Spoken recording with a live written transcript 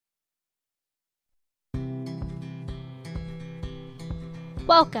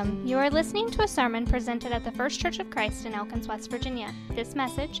Welcome. You are listening to a sermon presented at the First Church of Christ in Elkins, West Virginia. This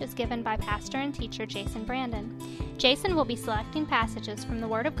message is given by pastor and teacher Jason Brandon. Jason will be selecting passages from the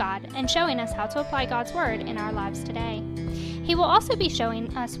Word of God and showing us how to apply God's Word in our lives today. He will also be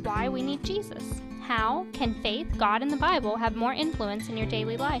showing us why we need Jesus. How can faith, God, and the Bible have more influence in your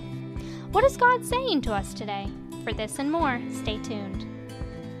daily life? What is God saying to us today? For this and more, stay tuned.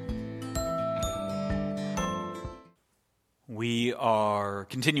 We are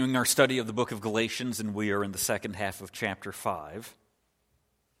continuing our study of the book of Galatians, and we are in the second half of chapter 5.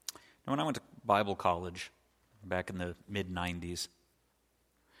 Now, when I went to Bible college back in the mid-90s,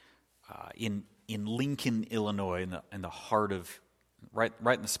 in Lincoln, Illinois, in the heart of, right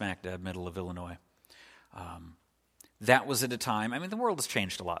in the smack dab middle of Illinois, that was at a time, the world has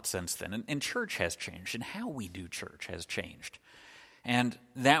changed a lot since then, and church has changed, and how we do church has changed. And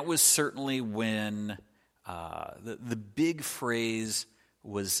that was certainly when the big phrase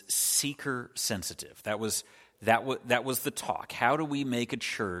was seeker sensitive. That was the talk. How do we make a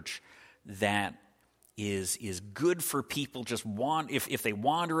church that is good for people just if they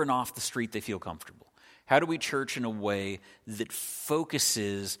wandering off the street, they feel comfortable? How do we church in a way that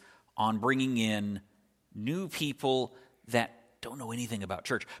focuses on bringing in new people that don't know anything about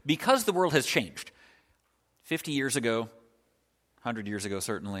church? Because the world has changed. 50 years ago, 100 years ago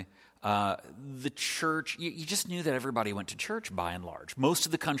certainly, the church, you just knew that everybody went to church by and large. Most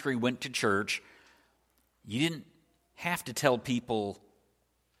of the country went to church. You didn't have to tell people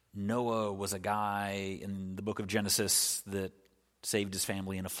Noah was a guy in the book of Genesis that saved his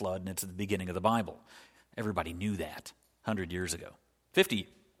family in a flood, and it's at the beginning of the Bible. Everybody knew that 100 years ago, 50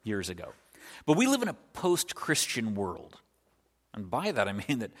 years ago. But we live in a post-Christian world. And by that I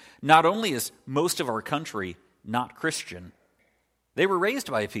mean that not only is most of our country not Christian, they were raised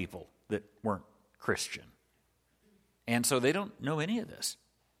by people that weren't Christian. And so they don't know any of this.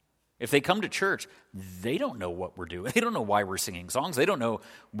 If they come to church, they don't know what we're doing. They don't know why we're singing songs. They don't know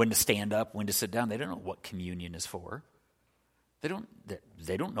when to stand up, when to sit down. They don't know what communion is for. They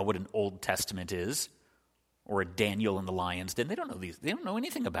don't know what an Old Testament is or a Daniel in the lion's den. They don't know these. They don't know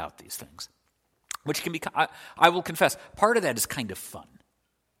anything about these things. Which can be, I will confess, part of that is kind of fun.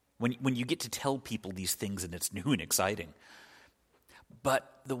 When you get to tell people these things and it's new and exciting.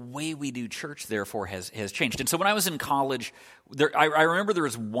 But the way we do church, therefore, has changed. And so when I was in college, I remember there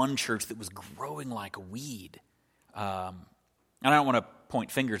was one church that was growing like a weed. And I don't want to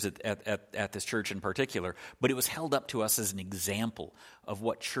point fingers at this church in particular, but it was held up to us as an example of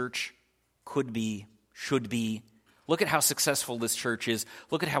what church could be, should be. Look at how successful this church is.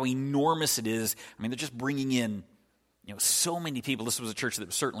 Look at how enormous it is. They're just bringing in so many people. This was a church that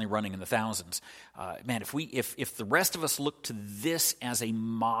was certainly running in the thousands. If the rest of us look to this as a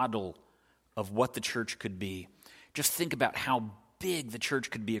model of what the church could be, just think about how big the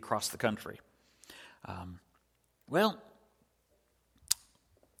church could be across the country. When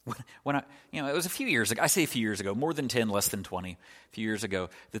it was a few years ago, I say a few years ago, more than 10, less than 20, a few years ago,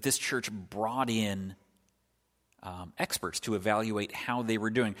 that this church brought in experts to evaluate how they were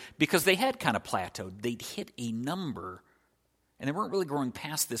doing, because they had kind of plateaued. They'd hit a number, and they weren't really growing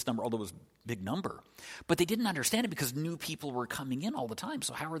past this number, although it was a big number. But they didn't understand it because new people were coming in all the time.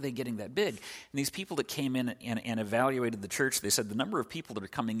 So how are they getting that big? And these people that came in and evaluated the church, they said the number of people that are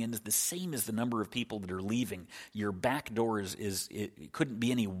coming in is the same as the number of people that are leaving. Your back door it couldn't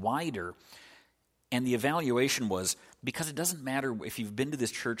be any wider. And the evaluation was, because it doesn't matter if you've been to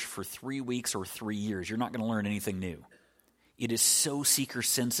this church for 3 weeks or 3 years, you're not going to learn anything new. It is so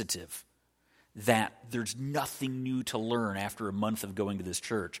seeker-sensitive that there's nothing new to learn after a month of going to this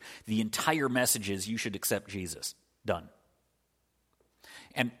church. The entire message is you should accept Jesus. Done.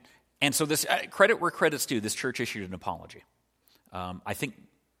 And so this, credit where credit's due, this church issued an apology. I think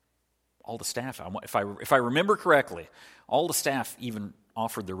all the staff, if I remember correctly, all the staff even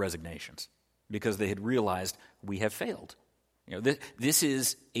offered their resignations, because they had realized we have failed. This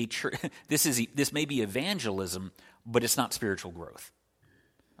is a church. This may be evangelism, but it's not spiritual growth.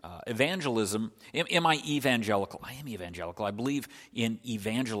 Evangelism. Am I evangelical? I am evangelical. I believe in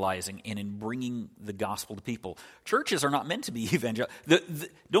evangelizing and in bringing the gospel to people. Churches are not meant to be evangelical.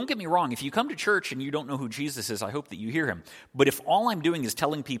 Don't get me wrong. If you come to church and you don't know who Jesus is, I hope that you hear him. But if all I'm doing is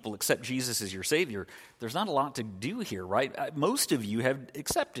telling people accept Jesus as your Savior, there's not a lot to do here, right? Most of you have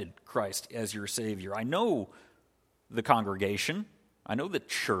accepted Christ as your Savior. I know the congregation. I know the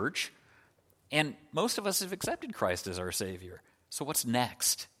church. And most of us have accepted Christ as our Savior. So what's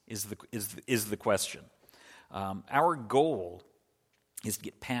next is the question. Our goal is to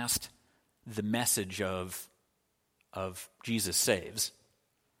get past the message of Jesus saves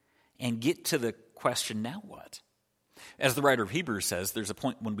and get to the question, now what? As the writer of Hebrews says, there's a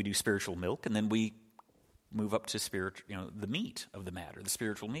point when we do spiritual milk, and then we move up to the meat of the matter, the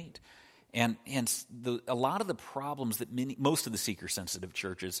spiritual meat. And a lot of the problems that most of the seeker-sensitive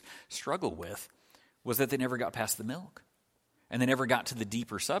churches struggle with was that they never got past the milk, and they never got to the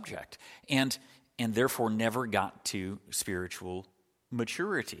deeper subject, and therefore never got to spiritual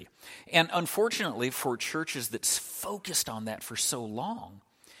maturity. And unfortunately, for churches that's focused on that for so long,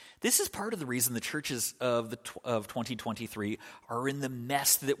 this is part of the reason the churches of 2023 are in the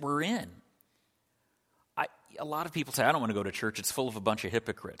mess that we're in. A lot of people say, I don't want to go to church. It's full of a bunch of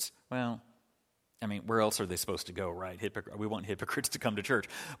hypocrites. Well, I mean, where else are they supposed to go, right? We want hypocrites to come to church.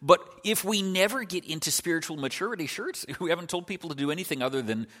 But if we never get into spiritual maturity, we haven't told people to do anything other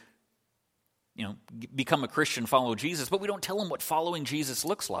than, become a Christian, follow Jesus. But we don't tell them what following Jesus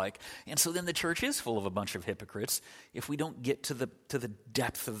looks like. And so then the church is full of a bunch of hypocrites if we don't get to the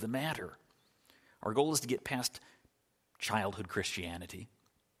depth of the matter. Our goal is to get past childhood Christianity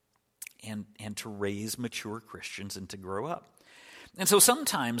and to raise mature Christians and to grow up. And so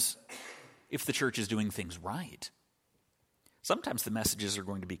sometimes, if the church is doing things right, sometimes the messages are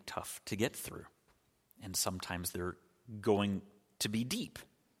going to be tough to get through, and sometimes they're going to be deep.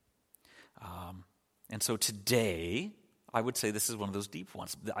 And so today, I would say this is one of those deep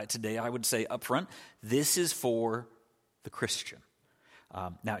ones. Today, I would say up front, this is for the Christian.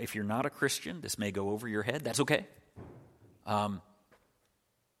 Now, if you're not a Christian, this may go over your head. That's okay.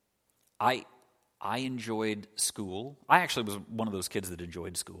 I enjoyed school. I actually was one of those kids that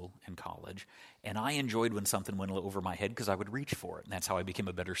enjoyed school and college, and I enjoyed when something went over my head because I would reach for it, and that's how I became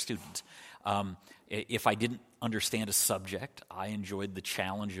a better student. If I didn't understand a subject, I enjoyed the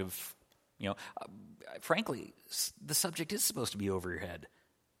challenge of, frankly, the subject is supposed to be over your head.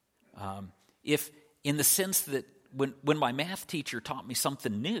 If, in the sense that when my math teacher taught me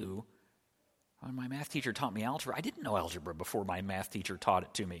something new, when my math teacher taught me algebra, I didn't know algebra before my math teacher taught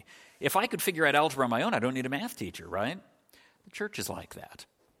it to me. If I could figure out algebra on my own, I don't need a math teacher, right? The church is like that.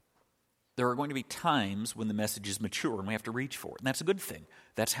 There are going to be times when the message is mature and we have to reach for it. And that's a good thing.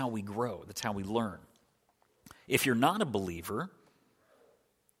 That's how we grow. That's how we learn. If you're not a believer,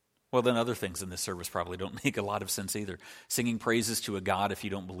 well, then other things in this service probably don't make a lot of sense either. Singing praises to a God if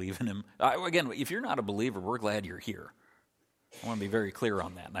you don't believe in him. Again, if you're not a believer, we're glad you're here. I want to be very clear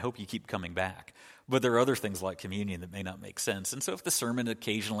on that, and I hope you keep coming back. But there are other things like communion that may not make sense. And so if the sermon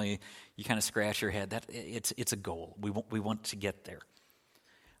occasionally you kind of scratch your head, it's a goal. We want to get there.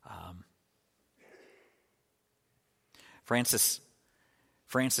 Francis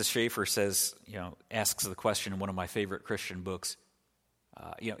Schaeffer says, asks the question in one of my favorite Christian books.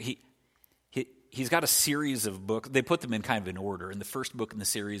 He's got a series of books. They put them in kind of an order. In the first book in the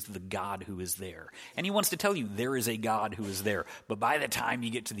series, The God Who Is There. And he wants to tell you there is a God who is there. But by the time you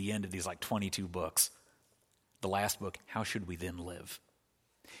get to the end of these 22 books, the last book, How Should We Then Live?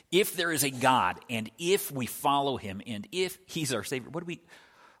 If there is a God, and if we follow him, and if he's our Savior, what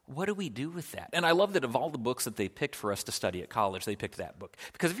do we do with that? And I love that of all the books that they picked for us to study at college, they picked that book.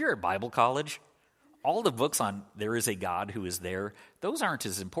 Because if you're at Bible college, all the books on there is a God who is there, those aren't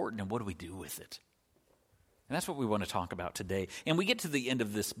as important, and what do we do with it? And that's what we want to talk about today. And we get to the end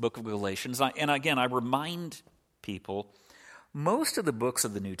of this book of Galatians, and again, I remind people, most of the books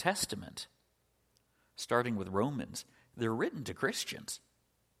of the New Testament, starting with Romans, they're written to Christians.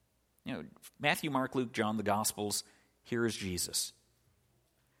 Matthew, Mark, Luke, John, the Gospels, here is Jesus.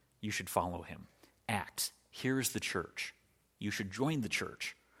 You should follow him. Acts, here's the church. You should join the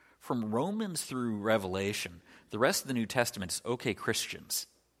church. From Romans through Revelation, the rest of the New Testament is, okay, Christians,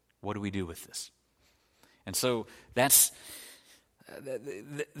 what do we do with this? And so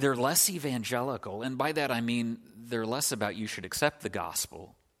they're less evangelical, and by that I mean they're less about you should accept the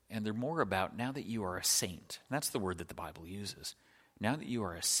gospel, and they're more about now that you are a saint. And that's the word that the Bible uses. Now that you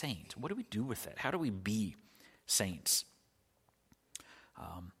are a saint, what do we do with that? How do we be saints?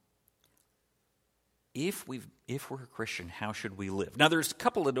 If we're a Christian, how should we live? Now, there's a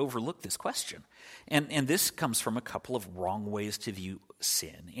couple that overlook this question, and this comes from a couple of wrong ways to view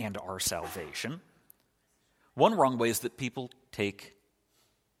sin and our salvation. One wrong way is that people take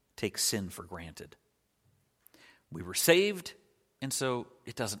sin for granted. We were saved, and so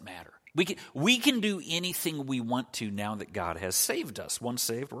it doesn't matter. We can do anything we want to now that God has saved us. Once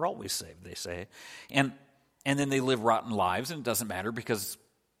saved, we're always saved, they say. And then they live rotten lives, and it doesn't matter because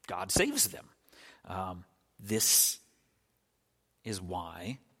God saves them. This is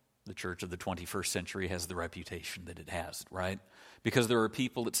why the church of the 21st century has the reputation that it has, right? Because there are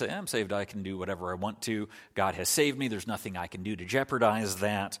people that say, I'm saved, I can do whatever I want to. God has saved me, there's nothing I can do to jeopardize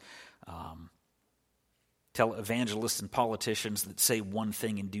that. Tell evangelists and politicians that say one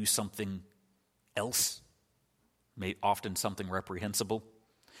thing and do something else often something reprehensible.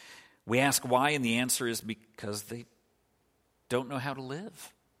 We ask why, and the answer is because they don't know how to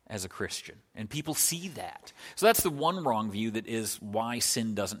live as a Christian. And people see that. So that's the one wrong view, that is why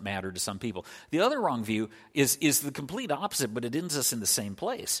sin doesn't matter to some people. The other wrong view is the complete opposite, but it ends us in the same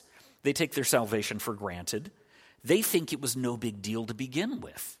place. They take their salvation for granted. They think it was no big deal to begin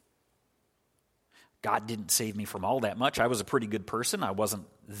with. God didn't save me from all that much. I was a pretty good person. I wasn't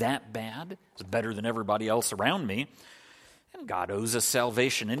that bad. I was better than everybody else around me. And God owes us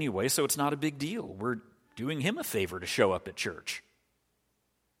salvation anyway, so it's not a big deal. We're doing him a favor to show up at church.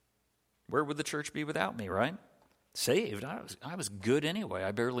 Where would the church be without me, right? Saved. I was good anyway.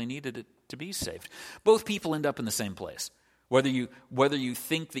 I barely needed it to be saved. Both people end up in the same place. Whether you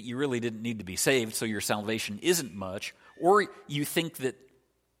think that you really didn't need to be saved, so your salvation isn't much, or you think that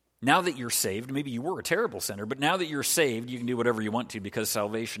now that you're saved, maybe you were a terrible sinner, but now that you're saved, you can do whatever you want to because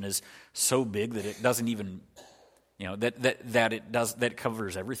salvation is so big that it doesn't even, that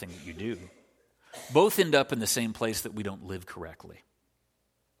covers everything that you do. Both end up in the same place, that we don't live correctly.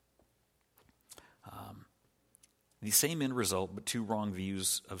 The same end result, but two wrong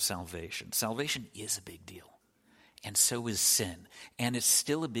views of salvation. Salvation is a big deal, and so is sin. And it's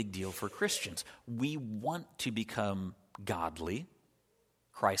still a big deal for Christians. We want to become godly,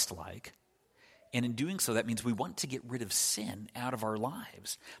 Christ-like, and in doing so, that means we want to get rid of sin out of our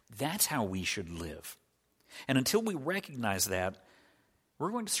lives. That's how we should live. And until we recognize that,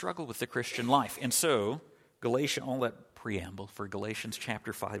 we're going to struggle with the Christian life. And so, all that preamble for Galatians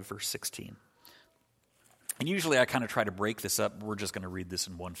chapter 5, verse 16. And usually I kind of try to break this up. We're just going to read this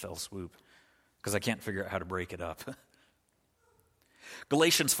in one fell swoop because I can't figure out how to break it up.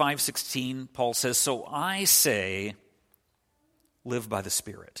 Galatians 5:16, Paul says, "So I say, live by the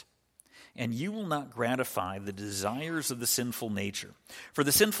Spirit, and you will not gratify the desires of the sinful nature. For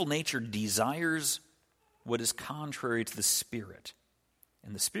the sinful nature desires what is contrary to the Spirit,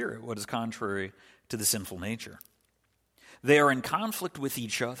 and the Spirit what is contrary to the sinful nature. They are in conflict with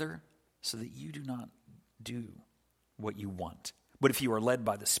each other, so that you do not do what you want. But if you are led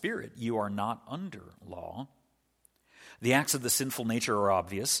by the Spirit, you are not under law. The acts of the sinful nature are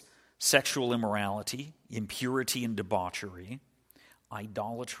obvious: sexual immorality, impurity and debauchery,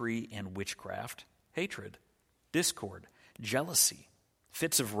 idolatry and witchcraft, hatred, discord, jealousy,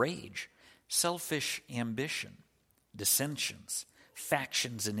 fits of rage, selfish ambition, dissensions,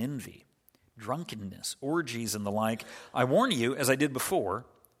 factions and envy, drunkenness, orgies, and the like. I warn you, as I did before,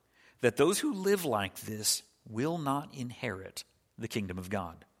 that those who live like this will not inherit the kingdom of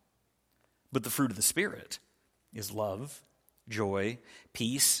God. But the fruit of the Spirit is love, joy,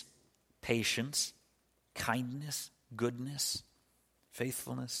 peace, patience, kindness, goodness,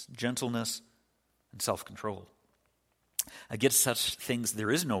 faithfulness, gentleness, and self-control. Against such things there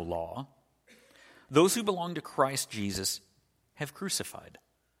is no law. Those who belong to Christ Jesus have crucified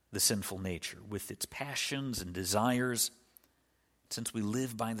the sinful nature with its passions and desires. Since we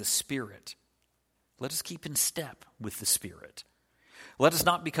live by the Spirit, let us keep in step with the Spirit. Let us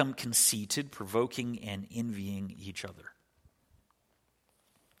not become conceited, provoking and envying each other."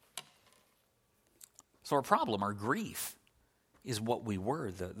 So our problem, our grief, is what we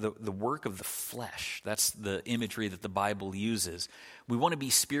were, the work of the flesh. That's the imagery that the Bible uses. We want to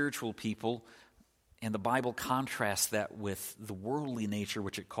be spiritual people, and the Bible contrasts that with the worldly nature,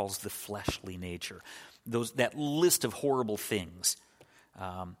 which it calls the fleshly nature. That list of horrible things.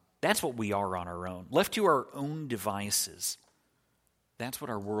 That's what we are on our own. Left to our own devices, that's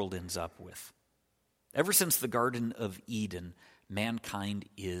what our world ends up with. Ever since the Garden of Eden, mankind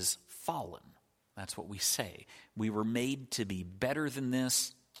is fallen. That's what we say. We were made to be better than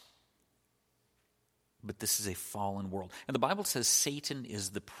this, but this is a fallen world. And the Bible says Satan is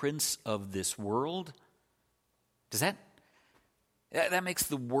the prince of this world. Does that makes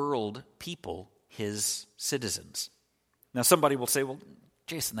the world people his citizens. Now somebody will say, well,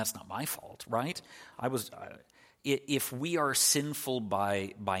 Jason, that's not my fault, right? If we are sinful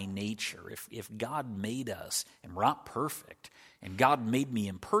by nature, if God made us and we're not perfect, and God made me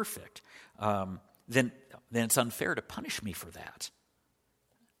imperfect, then it's unfair to punish me for that.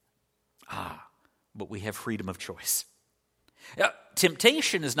 But we have freedom of choice.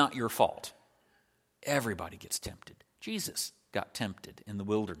 Temptation is not your fault. Everybody gets tempted. Jesus got tempted in the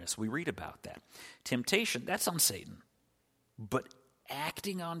wilderness. We read about that. Temptation, that's on Satan. But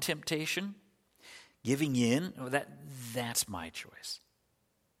acting on temptation, giving in, that's my choice.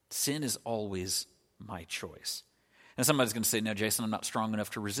 Sin is always my choice. And somebody's going to say, "No, Jason, I'm not strong enough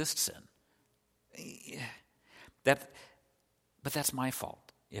to resist sin." But that's my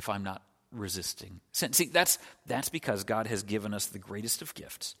fault if I'm not resisting sin. See, that's because God has given us the greatest of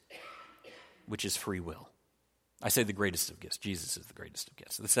gifts, which is free will. I say the greatest of gifts. Jesus is the greatest of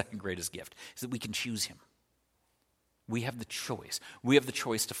gifts. The second greatest gift is that we can choose him. We have the choice. We have the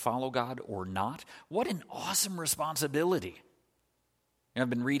choice to follow God or not. What an awesome responsibility. I've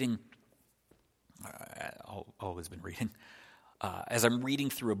been reading, always been reading, as I'm reading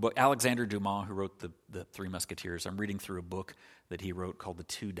through a book, Alexander Dumas, who wrote the Three Musketeers, I'm reading through a book that he wrote called The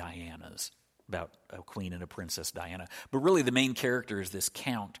Two Dianas, about a queen and a princess, Diana. But really the main character is this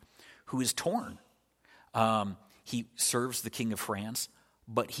count who is torn. He serves the king of France,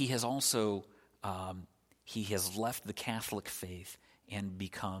 but he has also, he has left the Catholic faith and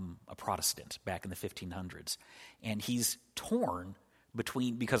become a Protestant back in the 1500s. And he's torn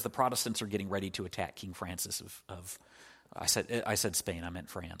between, because the Protestants are getting ready to attack King Francis of I said Spain, I meant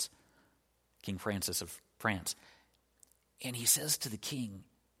France. King Francis of France. And he says to the king,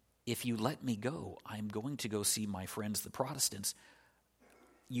 if you let me go, I'm going to go see my friends, the Protestants.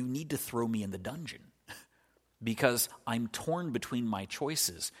 You need to throw me in the dungeon because I'm torn between my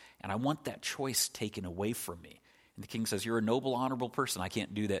choices and I want that choice taken away from me. And the king says, you're a noble, honorable person. I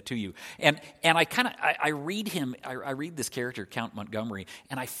can't do that to you. And I read him, I read this character, Count Montgomery,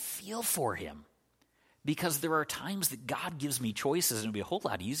 and I feel for him because there are times that God gives me choices and it would be a whole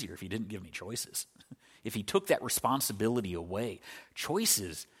lot easier if he didn't give me choices. If he took that responsibility away.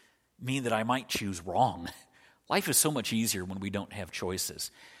 Choices mean that I might choose wrong. Life is so much easier when we don't have choices.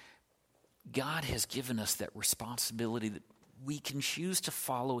 God has given us that responsibility that we can choose to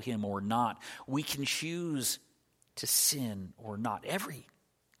follow him or not. We can choose to sin or not.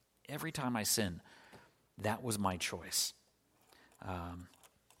 Every time I sin, that was my choice.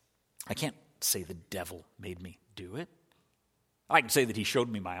 I can't say the devil made me do it. I can say that he showed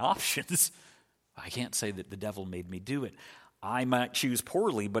me my options. I can't say that the devil made me do it. I might choose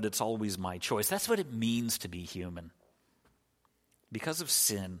poorly, but it's always my choice. That's what it means to be human. Because of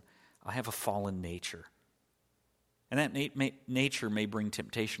sin, I have a fallen nature. And that nature may bring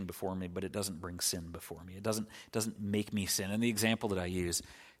temptation before me, but it doesn't bring sin before me. It doesn't make me sin. And the example that I use,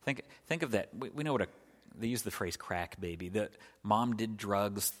 think of that. We know they use the phrase crack baby. That mom did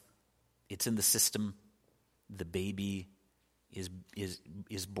drugs. It's in the system. The baby is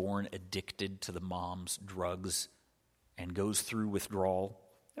born addicted to the mom's drugs and goes through withdrawal.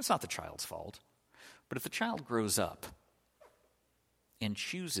 It's not the child's fault. But if the child grows up and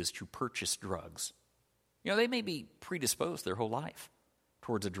chooses to purchase drugs, they may be predisposed their whole life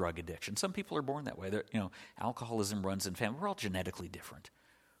towards a drug addiction. Some people are born that way. Alcoholism runs in family. We're all genetically different.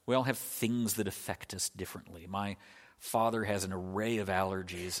 We all have things that affect us differently. My father has an array of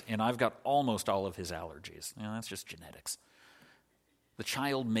allergies, and I've got almost all of his allergies. That's just genetics. The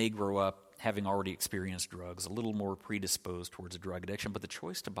child may grow up having already experienced drugs, a little more predisposed towards a drug addiction, but the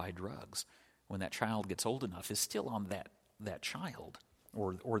choice to buy drugs when that child gets old enough is still on that child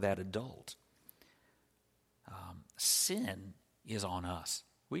or that adult. Sin is on us.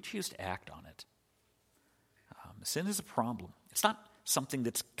 We choose to act on it. Sin is a problem. It's not something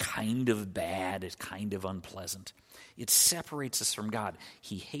that's kind of bad, it's kind of unpleasant. It separates us from God.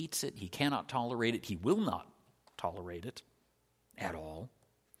 He hates it. He cannot tolerate it. He will not tolerate it at all.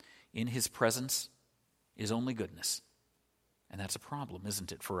 In his presence is only goodness. And that's a problem,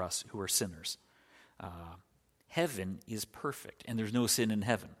 isn't it, for us who are sinners? Heaven is perfect, and there's no sin in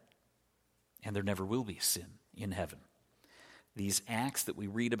heaven. And there never will be sin in heaven. These acts that we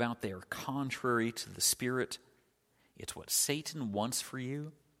read about, they are contrary to the Spirit. It's what Satan wants for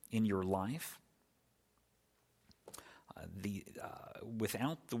you in your life.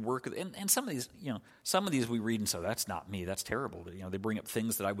 Without the work of, and some of these we read and so that's not me, that's terrible. They bring up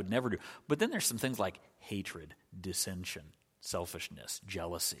things that I would never do. But then there's some things like hatred, dissension, selfishness,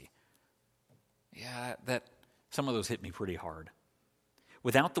 jealousy. Yeah, some of those hit me pretty hard.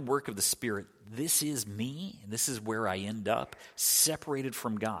 Without the work of the Spirit, this is me, and this is where I end up, separated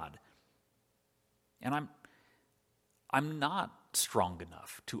from God. And I'm not strong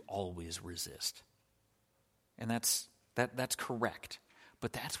enough to always resist. And that's correct.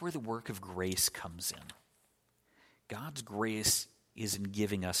 But that's where the work of grace comes in. God's grace is in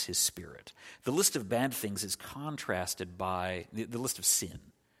giving us his Spirit. The list of bad things is contrasted by, the list of sin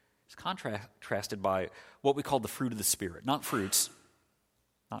is contrasted by what we call the fruit of the Spirit. Not fruits,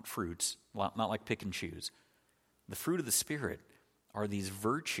 not like pick and choose. The fruit of the Spirit are these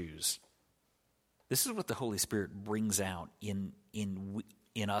virtues. This is what the Holy Spirit brings out in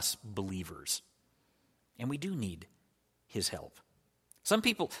us believers. And we do need his help. Some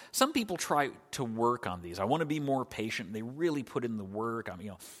people try to work on these. I want to be more patient. They really put in the work.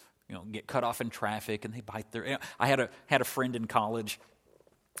 Get cut off in traffic and they bite their. I had a friend in college.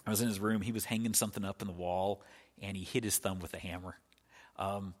 I was in his room. He was hanging something up in the wall and he hit his thumb with a hammer.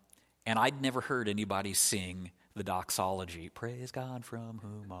 And And I'd never heard anybody sing the doxology, praise God from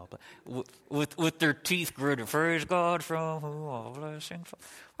whom all with their teeth gritted, praise God from whom all blessings.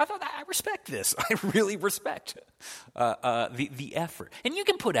 I thought, I respect this. I really respect the effort. And you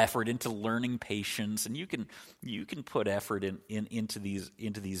can put effort into learning patience, and you can put effort into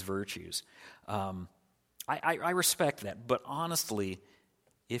these virtues. I respect that. But honestly,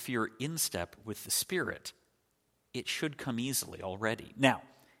 if you're in step with the Spirit, it should come easily already. Now,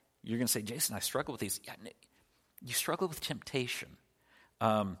 you're going to say, Jason, I struggle with these. Yeah, you struggle with temptation.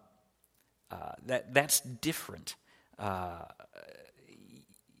 That's different. The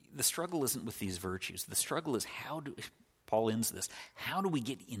struggle isn't with these virtues. The struggle is Paul ends this, how do we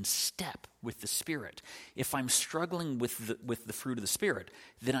get in step with the Spirit? If I'm struggling with the fruit of the Spirit,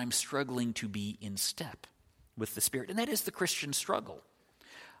 then I'm struggling to be in step with the Spirit. And that is the Christian struggle.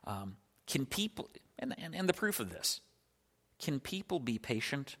 Can people, and the proof of this, can people be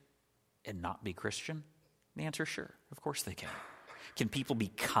patient and not be Christian? The answer is sure. Of course they can. Can people be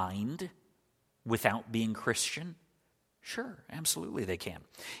kind without being Christian? Sure, absolutely they can.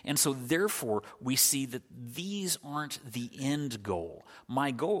 And so therefore, we see that these aren't the end goal. My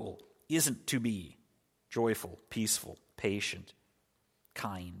goal isn't to be joyful, peaceful, patient,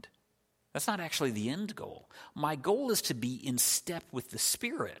 kind. That's not actually the end goal. My goal is to be in step with the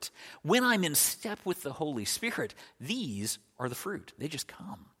Spirit. When I'm in step with the Holy Spirit, these are the fruit. They just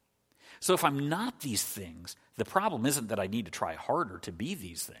come. So if I'm not these things, the problem isn't that I need to try harder to be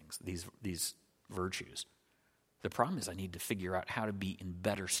these things, these virtues. The problem is I need to figure out how to be in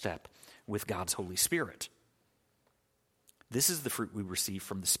better step with God's Holy Spirit. This is the fruit we receive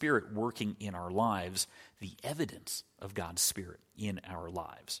from the Spirit working in our lives, the evidence of God's Spirit in our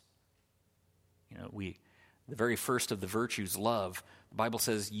lives. You know, the very first of the virtues, love, the Bible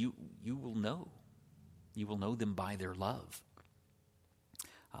says you will know. You will know them by their love.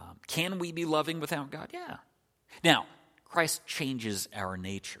 Can we be loving without God? Yeah. Now, Christ changes our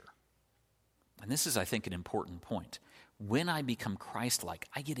nature. And this is, I think, an important point. When I become Christ-like,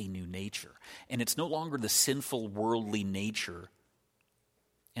 I get a new nature. And it's no longer the sinful, worldly nature.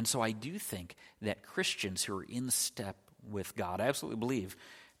 And so I do think that Christians who are in step with God, I absolutely believe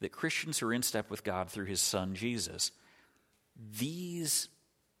that Christians who are in step with God through his Son, Jesus,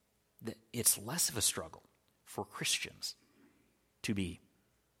 it's less of a struggle for Christians to be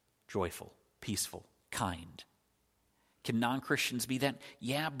joyful, peaceful, kind. Can non-Christians be that?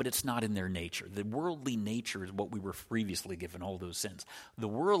 Yeah, but it's not in their nature. The worldly nature is what we were previously given, all those sins. The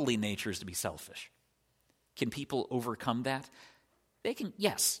worldly nature is to be selfish. Can people overcome that? They can,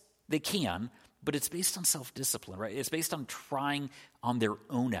 yes, they can, but it's based on self-discipline, right? It's based on trying on their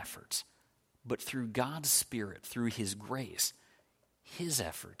own efforts. But through God's Spirit, through his grace, his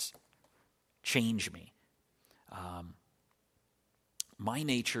efforts change me. My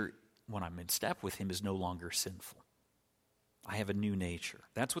nature, when I'm in step with him, is no longer sinful. I have a new nature.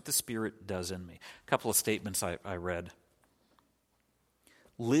 That's what the Spirit does in me. A couple of statements I read.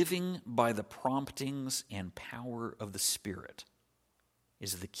 Living by the promptings and power of the Spirit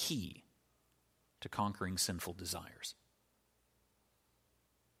is the key to conquering sinful desires.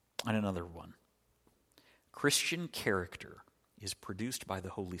 And another one. Christian character is produced by the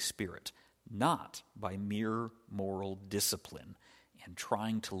Holy Spirit, not by mere moral discipline and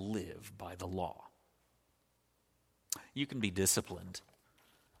trying to live by the law. You can be disciplined,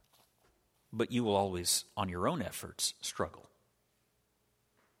 but you will always, on your own efforts, struggle.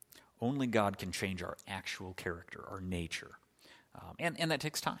 Only God can change our actual character, our nature. And that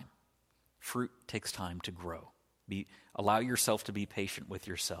takes time. Fruit takes time to grow. Allow yourself to be patient with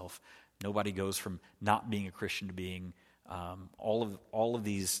yourself. Nobody goes from not being a Christian to being all of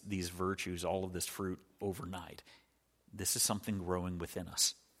these virtues, all of this fruit overnight. This is something growing within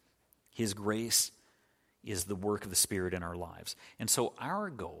us. His grace is the work of the Spirit in our lives. And so our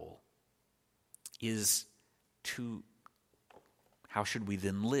goal is how should we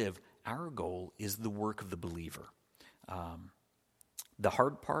then live? Our goal is the work of the believer. The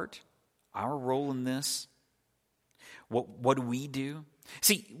hard part, our role in this, what do we do?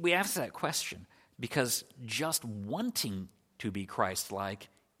 See, we ask that question because just wanting to be Christ-like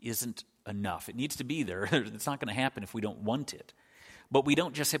isn't enough. It needs to be there. It's not going to happen if we don't want it. But we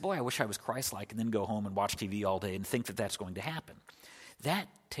don't just say, boy, I wish I was Christ-like, and then go home and watch TV all day and think that that's going to happen. That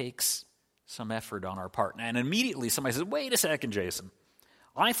takes some effort on our part. And immediately somebody says, wait a second, Jason.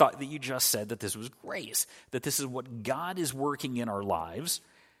 I thought that you just said that this was grace, that this is what God is working in our lives.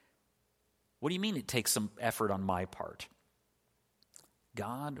 What do you mean it takes some effort on my part?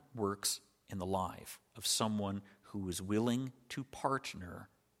 God works in the life of someone who is willing to partner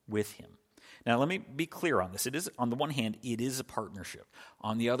with him. Now, let me be clear on this. It is, on the one hand, it is a partnership.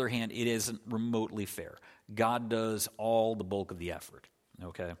 On the other hand, it isn't remotely fair. God does all the bulk of the effort,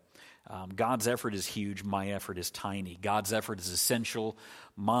 okay? God's effort is huge. My effort is tiny. God's effort is essential.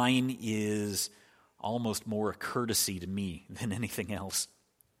 Mine is almost more a courtesy to me than anything else.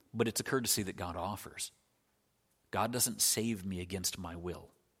 But it's a courtesy that God offers. God doesn't save me against my will.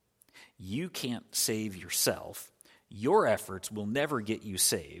 You can't save yourself. Your efforts will never get you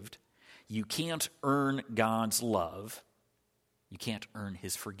saved. You can't earn God's love. You can't earn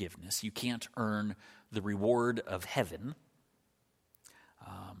his forgiveness. You can't earn the reward of heaven.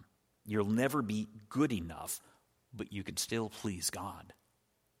 You'll never be good enough, but you can still please God.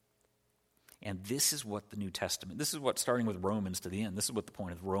 And this is what the New Testament, this is what, starting with Romans to the end, this is what the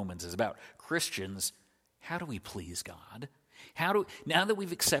point of Romans is about. Christians, how do we please God? Now that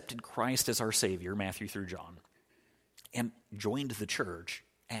we've accepted Christ as our Savior, Matthew through John, and joined the church,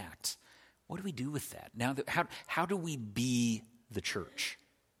 Acts, what do we do with that? Now, how do we be the church?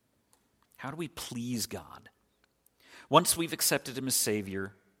 How do we please God? Once we've accepted him as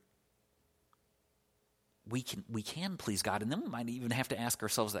Savior, we can please God, and then we might even have to ask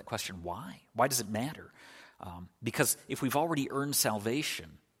ourselves that question, why? Why does it matter? Because if we've already earned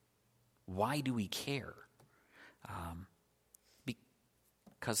salvation, why do we care?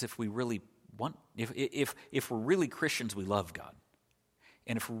 Because if we really want, if we're really Christians, we love God.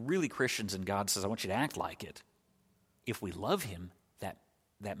 And if we're really Christians and God says, I want you to act like it, if we love him,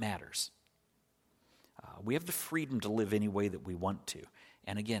 that matters. We have the freedom to live any way that we want to.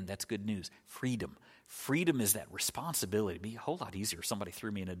 And again, that's good news. Freedom. Freedom is that responsibility. It'd be a whole lot easier if somebody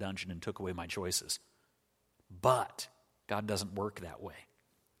threw me in a dungeon and took away my choices. But God doesn't work that way.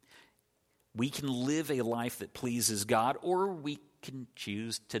 We can live a life that pleases God, or we can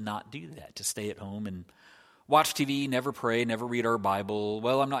choose to not do that, to stay at home and watch TV, never pray, never read our Bible.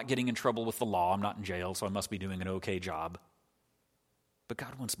 Well, I'm not getting in trouble with the law. I'm not in jail, so I must be doing an okay job. But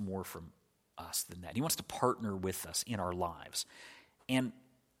God wants more from us than that. He wants to partner with us in our lives. And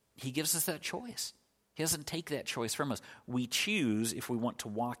he gives us that choice. He doesn't take that choice from us. We choose if we want to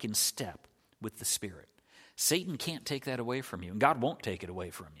walk in step with the Spirit. Satan can't take that away from you, and God won't take it away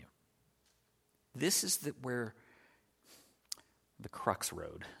from you. This is where the crux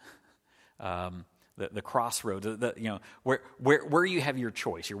road, the crossroad, where you have your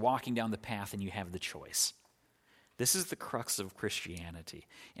choice. You're walking down the path and you have the choice. This is the crux of Christianity,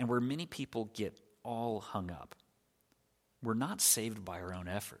 and where many people get all hung up. We're not saved by our own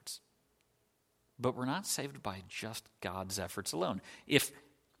efforts, but we're not saved by just God's efforts alone. If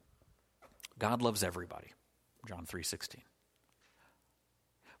God loves everybody, John 3:16.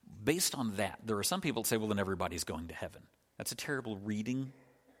 Based on that, there are some people that say, well, then everybody's going to heaven. That's a terrible reading.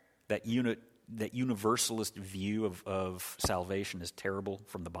 That universalist view of salvation is terrible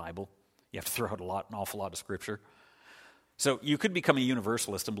from the Bible. You have to throw out an awful lot of Scripture. So you could become a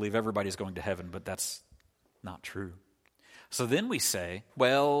universalist and believe everybody's going to heaven, but that's not true. So then we say,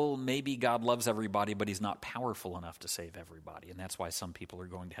 well, maybe God loves everybody, but he's not powerful enough to save everybody, and that's why some people are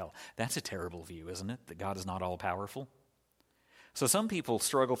going to hell. That's a terrible view, isn't it? That God is not all-powerful? So some people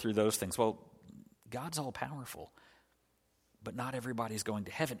struggle through those things. Well, God's all-powerful, but not everybody's going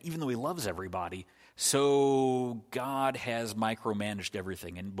to heaven, even though he loves everybody. So God has micromanaged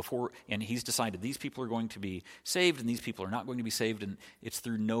everything, and he's decided these people are going to be saved and these people are not going to be saved, and it's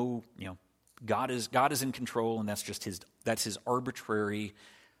through God is in control, and that's his arbitrary,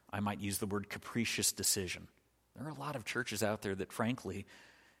 I might use the word capricious decision. There are a lot of churches out there that frankly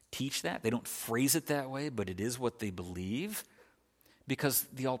teach that. They don't phrase it that way, but it is what they believe, because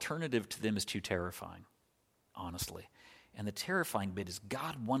the alternative to them is too terrifying, honestly. And the terrifying bit is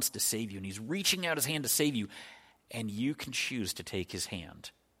God wants to save you, and he's reaching out his hand to save you, and you can choose to take his hand.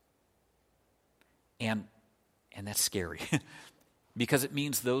 And that's scary, because it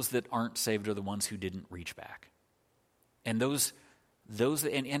means those that aren't saved are the ones who didn't reach back. And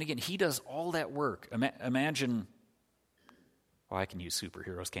and again, he does all that work. Imagine, I can use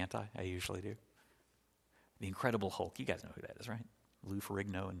superheroes, can't I? I usually do. The Incredible Hulk, you guys know who that is, right? Lou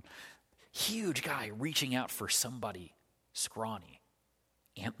Ferrigno, and huge guy reaching out for somebody scrawny.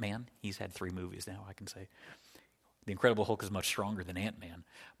 Ant-Man, he's had 3 movies now, I can say. The Incredible Hulk is much stronger than Ant-Man.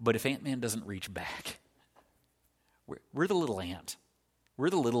 But if Ant-Man doesn't reach back, we're the little ant.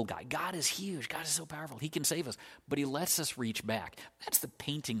 We're the little guy. God is huge. God is so powerful. He can save us. But he lets us reach back. That's the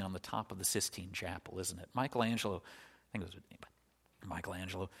painting on the top of the Sistine Chapel, isn't it? Michelangelo, I think it was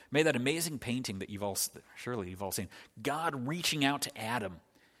Michelangelo, made that amazing painting that surely you've all seen. God reaching out to Adam,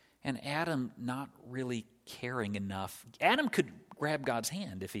 and Adam not really caring enough. Adam could grab God's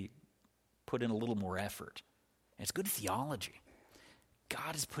hand if he put in a little more effort. And it's good theology.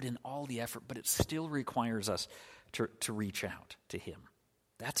 God has put in all the effort, but it still requires us to reach out to him.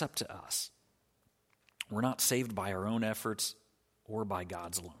 That's up to us. We're not saved by our own efforts or by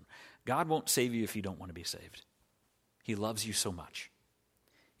God's alone. God won't save you if you don't want to be saved. He loves you so much.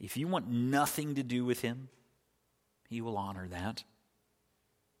 If you want nothing to do with him, he will honor that.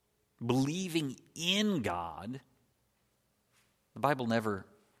 Believing in God, the Bible never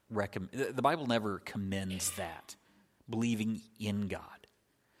commends that. Believing in God.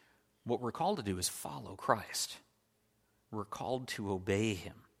 What we're called to do is follow Christ. We're called to obey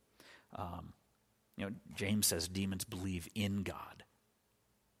him. James says demons believe in God.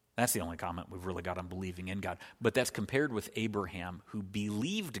 That's the only comment we've really got on believing in God. But that's compared with Abraham, who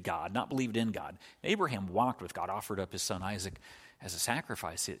believed God, not believed in God. Abraham walked with God, offered up his son Isaac as a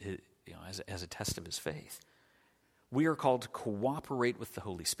sacrifice, as a test of his faith. We are called to cooperate with the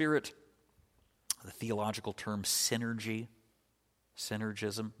Holy Spirit. The theological term synergism,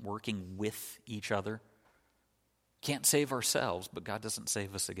 working with each other. Can't save ourselves, but God doesn't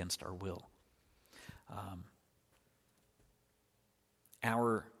save us against our will.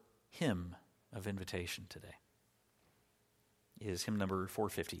 Our hymn of invitation today is hymn number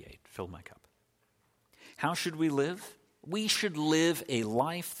 458, Fill My Cup. How should we live? We should live a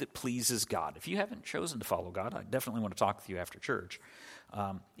life that pleases God. If you haven't chosen to follow God, I definitely want to talk with you after church.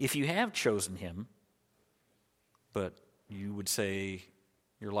 If you have chosen him, but you would say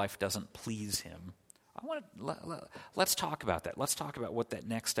your life doesn't please him, let's talk about that. Let's talk about what that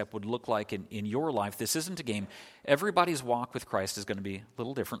next step would look like in your life. This isn't a game. Everybody's walk with Christ is going to be a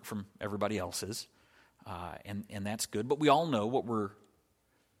little different from everybody else's, and that's good. But we all know what we're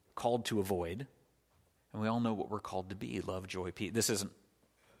called to avoid, and we all know what we're called to be: love, joy, peace. This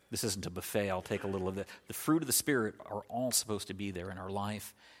isn't a buffet. I'll take a little of it. The fruit of the Spirit are all supposed to be there in our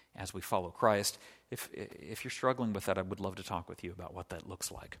life as we follow Christ. If you're struggling with that, I would love to talk with you about what that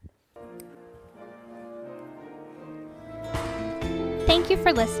looks like. Thank you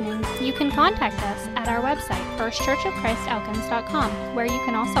for listening. You can contact us at our website, firstchurchofchristelkins.com, where you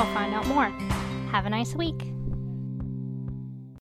can also find out more. Have a nice week.